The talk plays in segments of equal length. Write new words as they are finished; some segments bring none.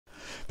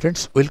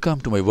Friends,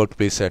 welcome to my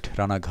workplace at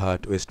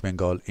Ranaghat, West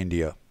Bengal,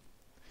 India.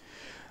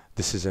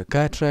 This is a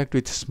cataract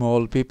with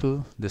small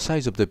pupil. The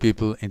size of the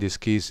pupil in this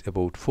case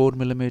about 4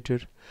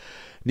 mm.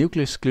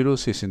 Nuclear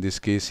sclerosis in this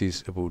case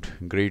is about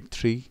grade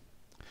 3.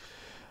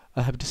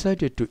 I have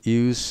decided to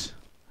use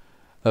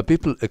a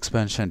pupil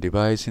expansion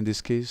device in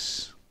this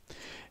case.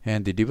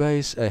 And the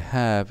device I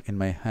have in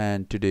my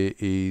hand today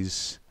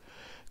is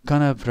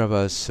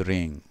Canabrava's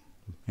ring,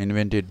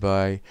 invented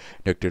by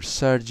Dr.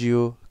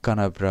 Sergio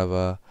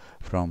Canabrava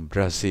from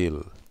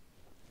Brazil.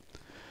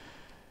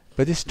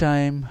 By this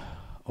time,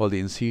 all the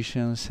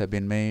incisions have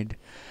been made,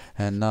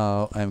 and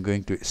now I am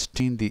going to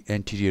stain the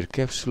anterior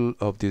capsule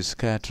of this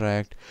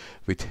cataract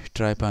with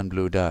trypan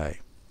blue dye.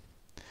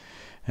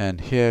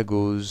 And here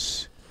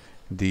goes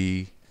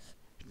the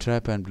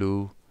trypan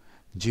blue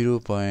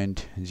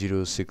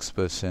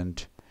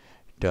 0.06%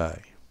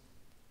 dye.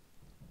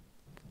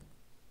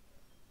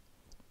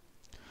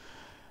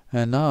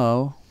 And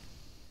now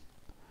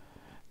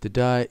the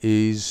dye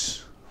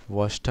is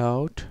washed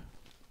out,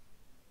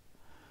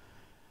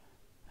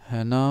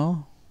 and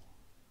now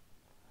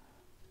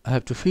I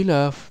have to fill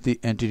up the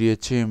anterior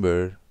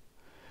chamber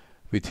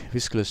with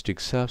viscoelastic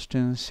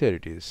substance. Here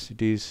it is.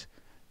 It is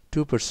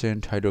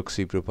 2%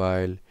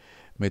 hydroxypropyl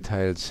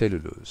methyl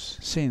cellulose.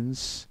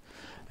 Since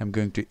I'm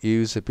going to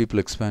use a pupil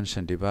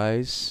expansion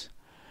device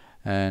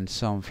and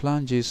some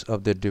flanges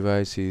of the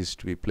device is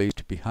to be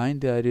placed behind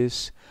the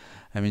iris,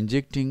 I'm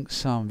injecting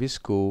some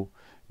visco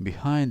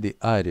behind the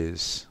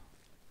iris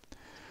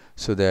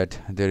so that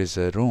there is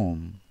a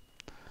room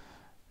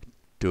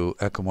to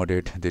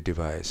accommodate the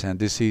device. And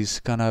this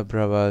is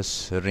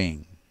Canabrava's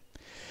ring.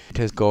 It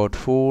has got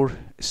 4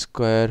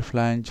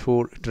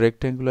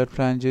 rectangular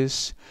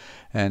flanges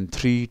and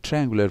 3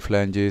 triangular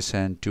flanges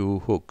and 2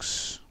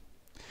 hooks.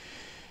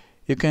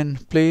 You can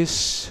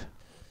place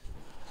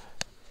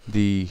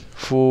the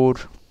 4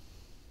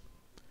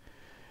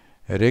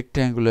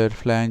 rectangular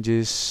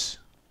flanges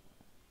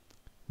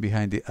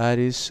behind the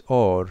iris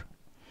or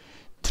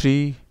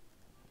 3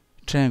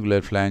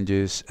 triangular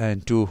flanges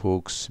and 2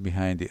 hooks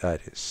behind the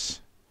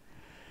iris.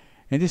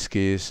 In this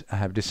case, I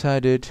have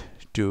decided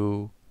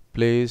to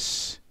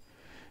place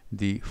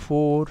the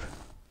 4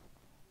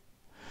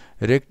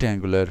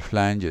 rectangular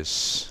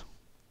flanges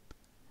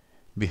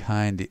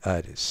behind the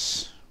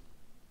iris.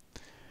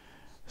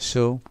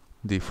 So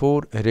the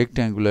 4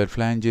 rectangular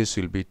flanges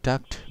will be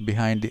tucked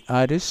behind the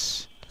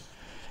iris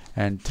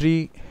and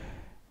 3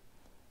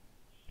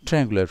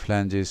 triangular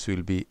flanges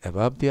will be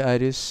above the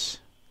iris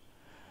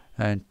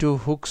and 2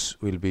 hooks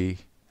will be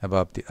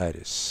above the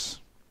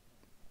iris.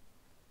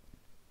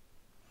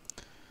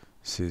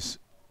 This is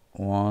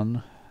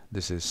 1,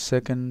 this is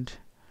 2nd,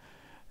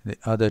 the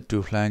other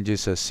 2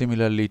 flanges are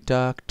similarly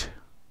tucked.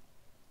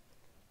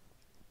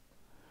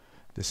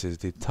 This is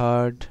the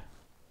 3rd,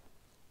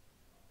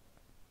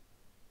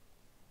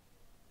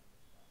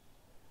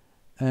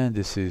 and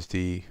this is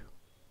the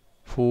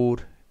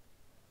 4th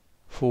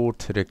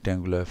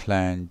rectangular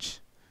flange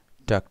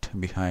tucked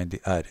behind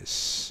the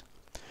iris.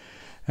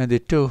 And the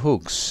 2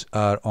 hooks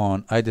are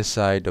on either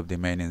side of the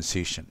main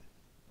incision.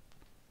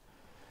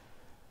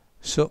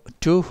 So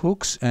 2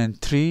 hooks and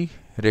 3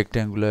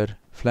 rectangular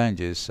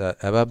flanges are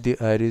above the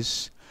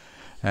iris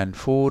and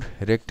 4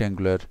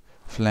 rectangular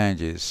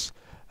flanges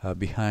are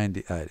behind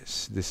the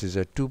iris. This is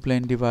a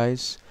 2-plane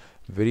device,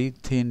 very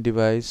thin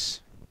device,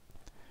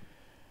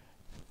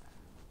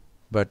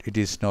 but it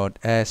is not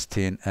as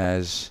thin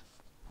as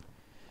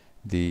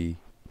the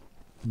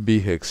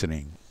B-hex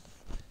ring.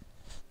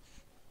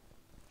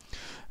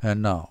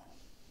 And now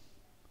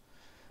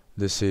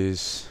this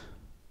is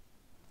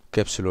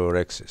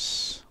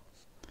capsulorhexis.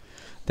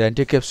 The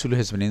anticapsule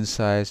has been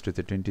incised with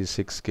a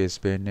 26 case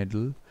bend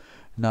needle.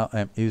 Now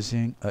I am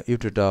using a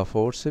Utrata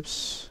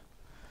forceps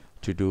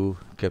to do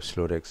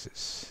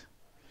capsulorhexis.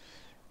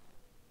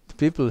 The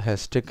pupil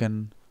has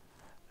taken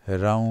a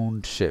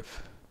round shape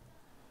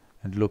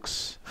and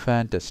looks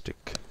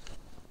fantastic.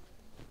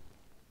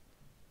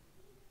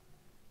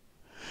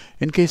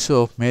 In case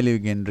of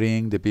Malevin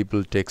ring, the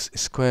pupil takes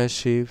square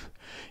shape.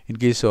 In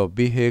case of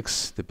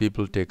B-hex, the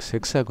pupil takes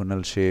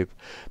hexagonal shape.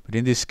 But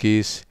in this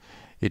case,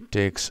 it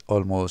takes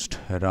almost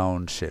a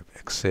round shape,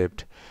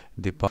 except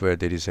the part where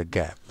there is a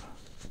gap.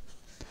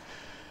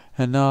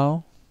 And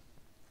now,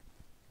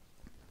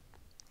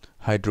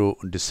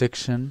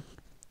 hydrodissection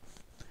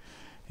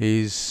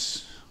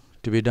is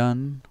to be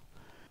done.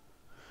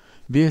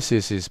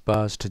 BSS is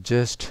passed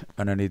just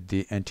underneath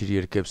the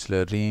anterior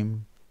capsular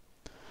rim,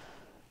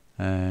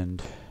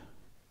 and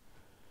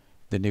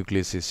the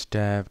nucleus is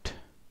tapped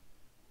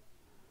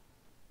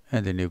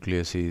and the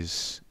nucleus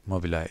is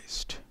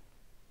mobilized.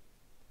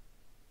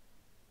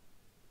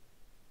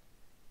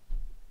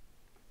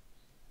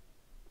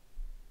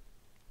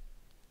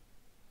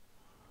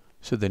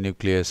 So the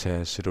nucleus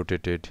has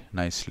rotated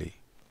nicely.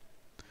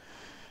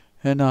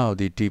 And now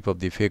the tip of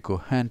the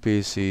phaco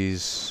handpiece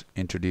is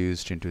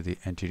introduced into the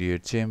anterior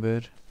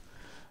chamber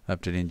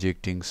after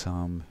injecting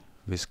some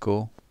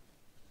visco.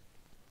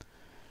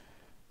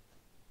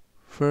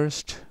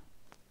 First,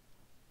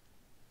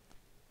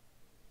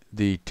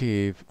 the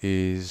tape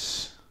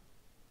is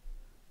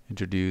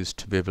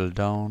introduced bevel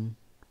down,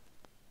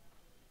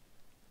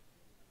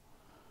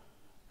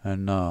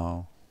 and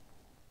now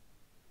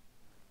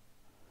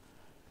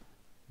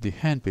the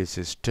handpiece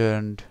is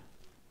turned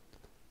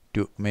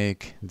to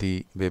make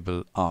the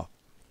bevel up.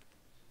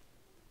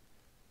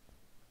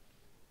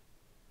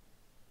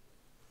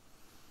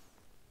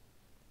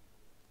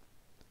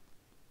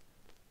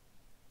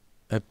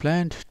 I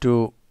planned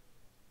to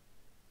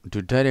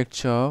do direct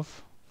chop,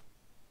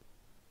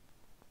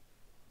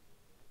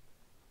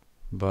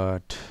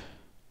 but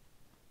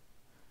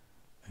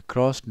I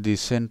crossed the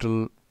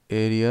central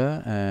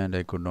area and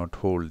I could not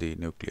hold the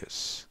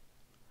nucleus.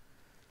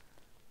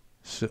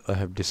 So I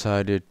have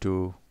decided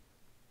to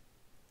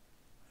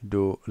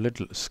do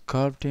little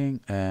sculpting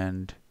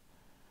and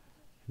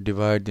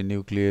divide the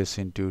nucleus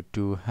into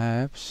two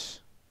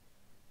halves.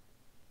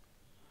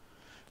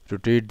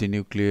 Rotate the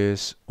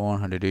nucleus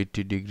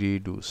 180 degree,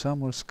 do some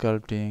more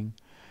sculpting,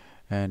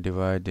 and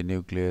divide the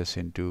nucleus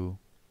into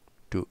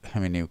two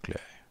heminuclei.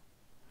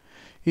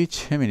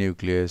 Each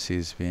heminucleus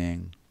is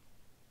being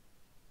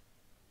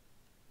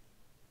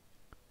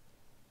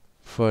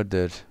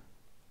further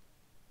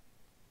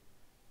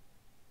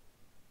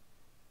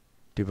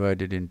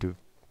divided into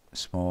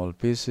small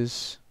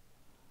pieces,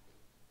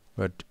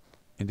 but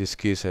in this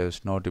case I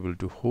was not able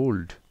to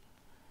hold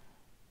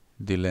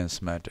the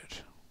lens matter.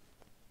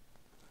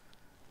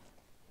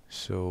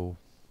 So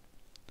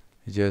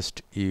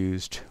just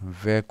used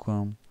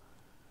vacuum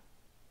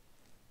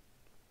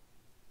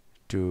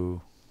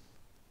to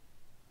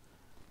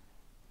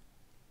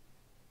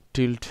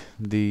tilt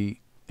the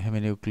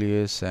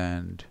heminucleus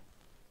and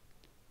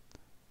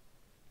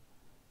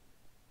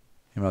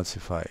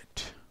emulsify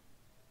it.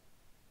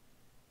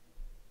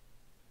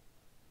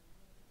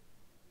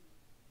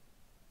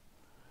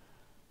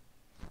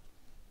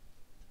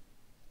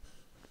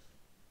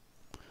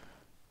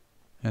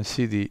 And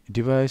see, the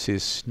device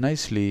is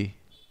nicely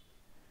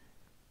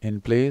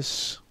in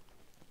place,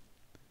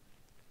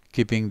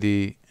 keeping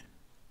the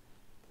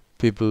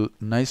pupil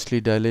nicely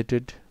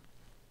dilated,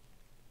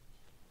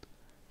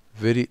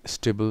 very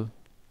stable.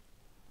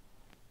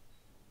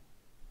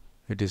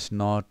 It is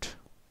not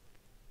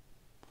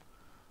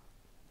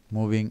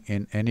moving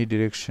in any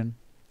direction.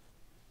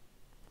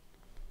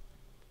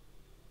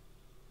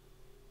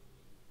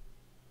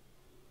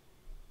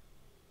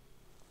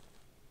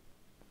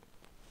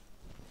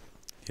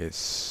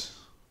 Yes,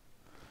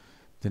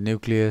 the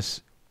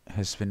nucleus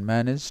has been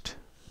managed,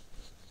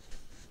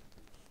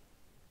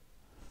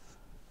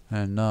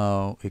 and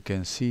now you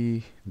can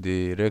see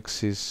the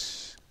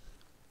rexis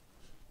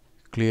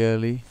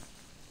clearly.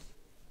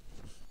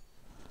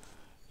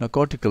 Now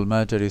cortical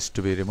matter is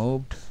to be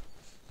removed.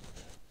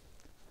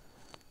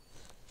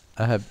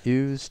 I have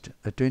used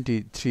a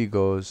 23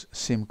 gauge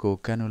Simcoe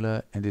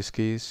cannula in this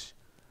case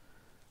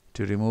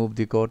to remove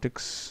the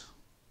cortex.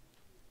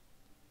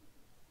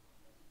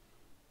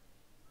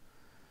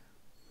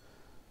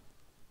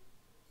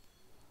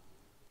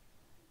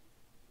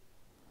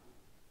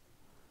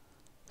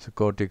 So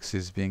cortex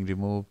is being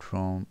removed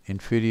from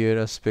inferior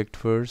aspect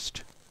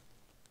first,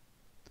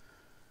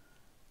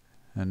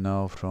 and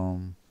now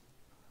from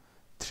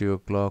 3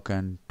 o'clock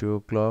and 2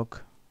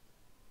 o'clock,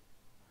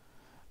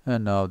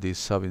 and now the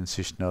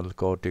subincisional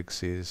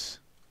cortex is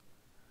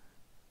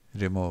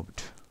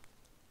removed.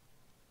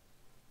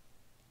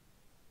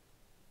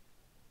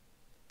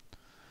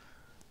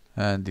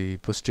 And the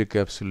posterior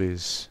capsule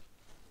is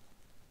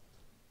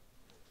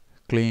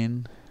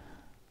clean.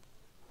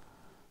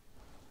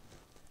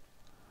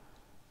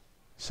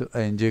 So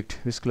I inject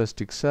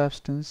viscoelastic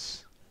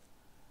substance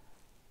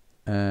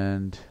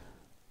and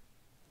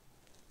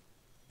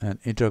an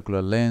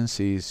intraocular lens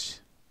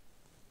is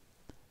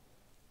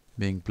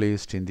being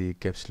placed in the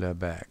capsular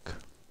bag.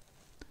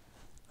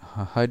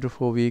 A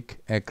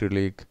hydrophobic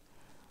acrylic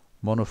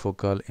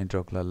monofocal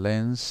intraocular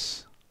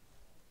lens.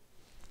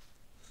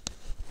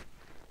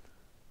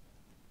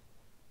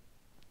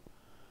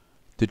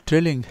 The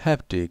trailing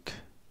haptic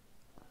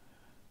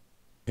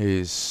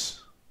is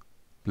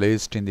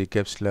placed in the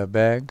capsular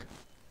bag,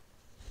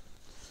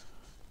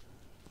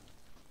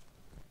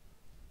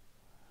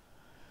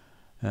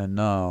 and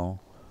now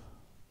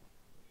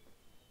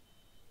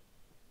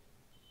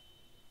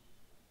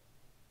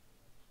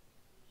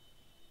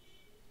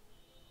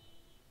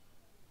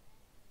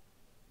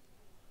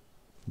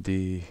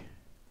the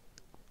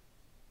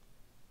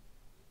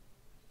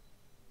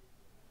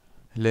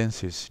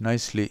lens is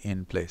nicely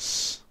in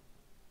place.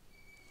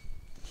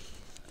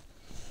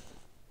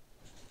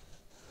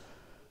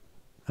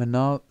 And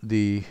now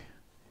the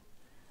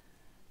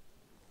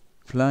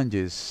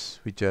flanges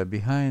which are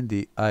behind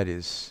the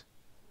iris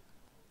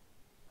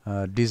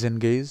are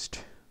disengaged.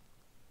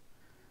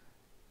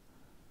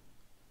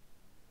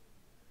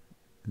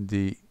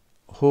 The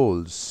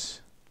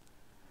holes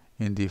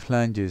in the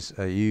flanges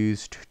are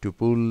used to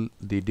pull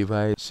the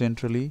device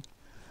centrally,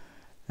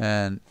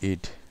 and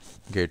it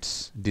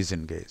gets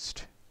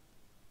disengaged.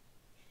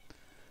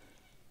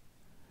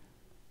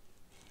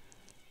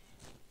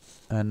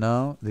 And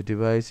now the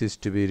device is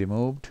to be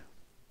removed.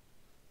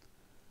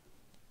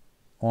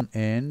 on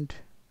end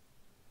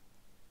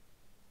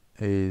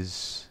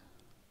is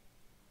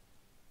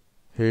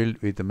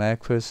held with the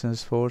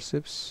McPherson's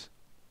forceps,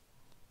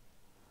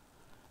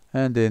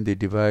 and then the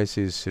device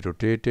is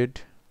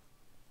rotated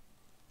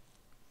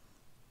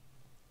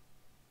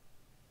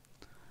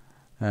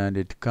and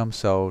it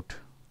comes out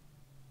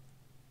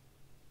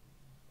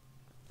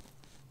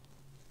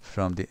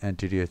from the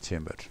anterior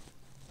chamber.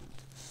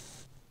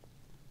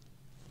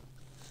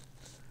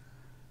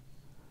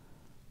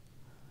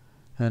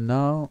 And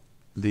now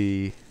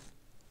the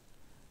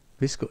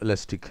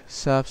viscoelastic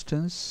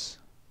substance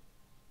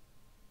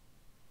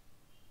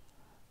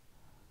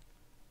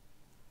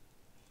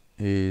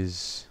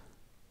is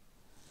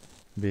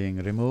being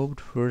removed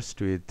first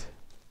with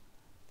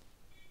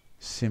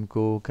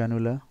Simcoe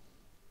cannula.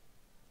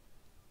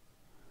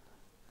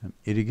 I'm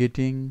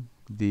irrigating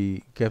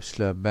the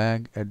capsular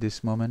bag at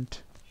this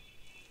moment.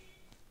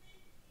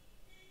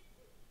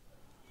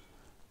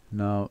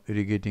 Now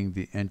irrigating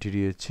the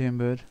anterior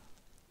chamber,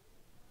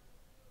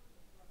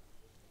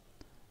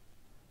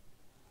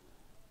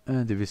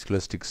 and the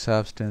viscoelastic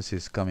substance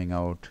is coming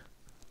out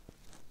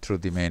through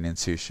the main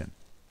incision.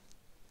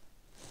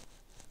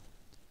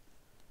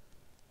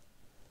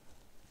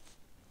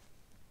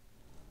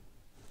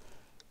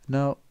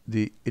 Now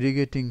the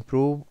irrigating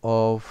probe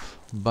of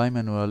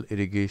bimanual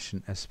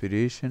irrigation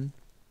aspiration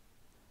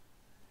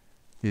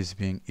is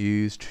being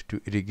used to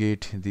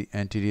irrigate the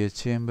anterior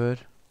chamber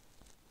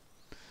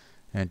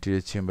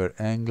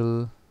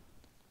angle,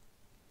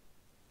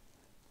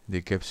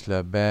 the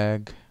capsular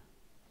bag.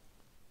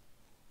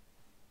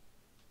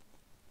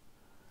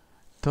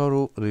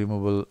 Thorough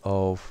removal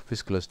of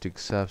viscoelastic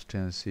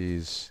substance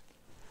is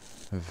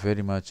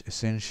very much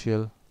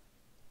essential.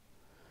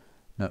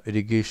 Now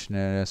irrigation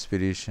and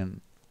aspiration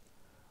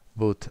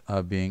both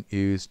are being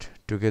used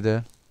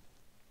together.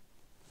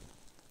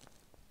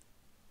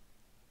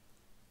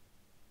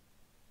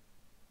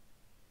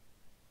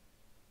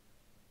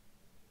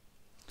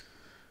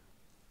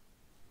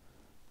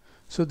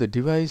 So the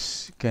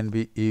device can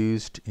be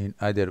used in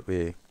either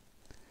way.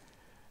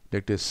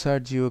 Dr.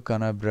 Sergio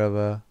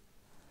Canabrava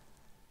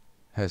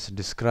has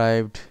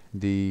described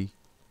the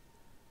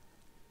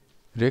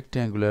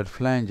rectangular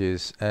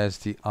flanges as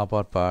the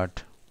upper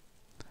part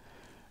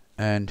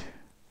and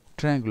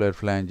triangular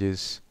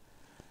flanges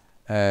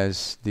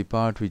as the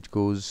part which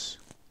goes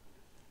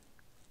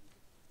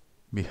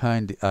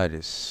behind the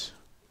iris,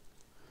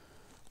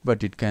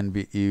 but it can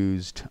be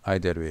used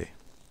either way.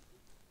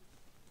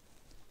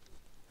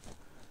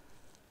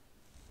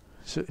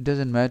 So it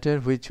doesn't matter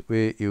which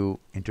way you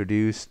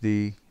introduce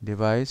the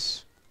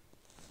device,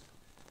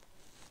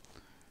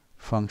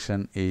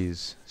 function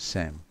is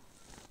same.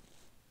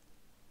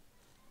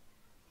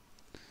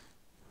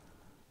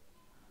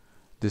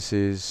 This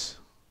is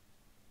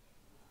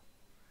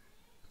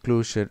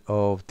closure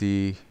of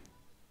the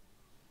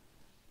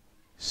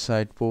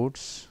side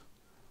ports.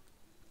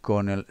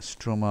 Corneal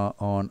stroma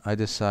on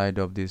either side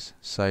of these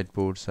side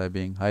ports are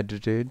being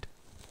hydrated,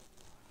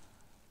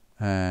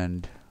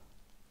 and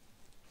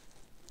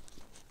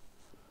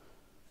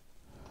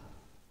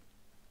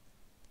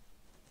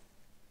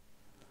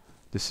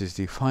this is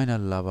the final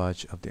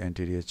lavage of the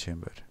anterior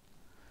chamber.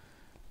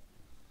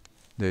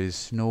 There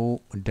is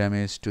no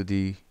damage to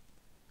the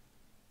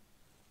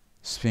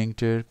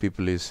sphincter,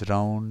 pupil is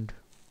round.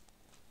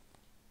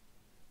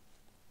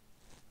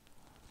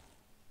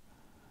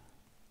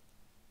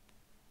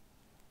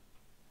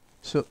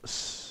 So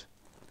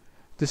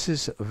this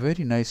is a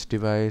very nice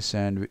device,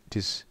 and it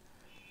is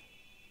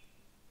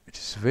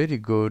very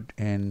good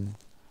in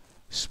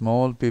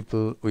small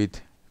people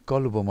with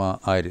Coloboma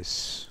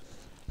Iris.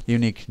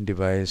 Unique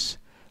device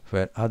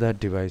where other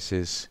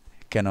devices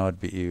cannot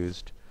be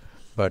used,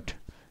 but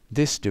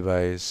this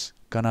device,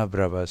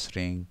 Canabrava's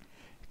ring,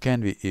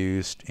 can be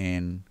used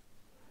in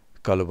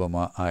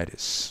Coloboma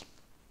Iris.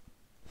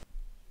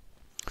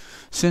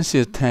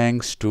 Sincere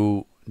thanks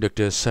to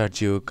Dr.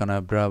 Sergio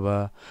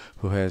Canabrava,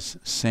 who has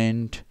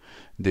sent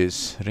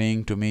this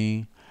ring to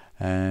me,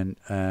 and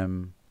I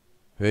am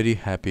very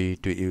happy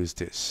to use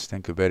this.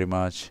 Thank you very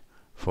much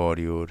for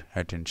your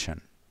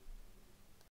attention.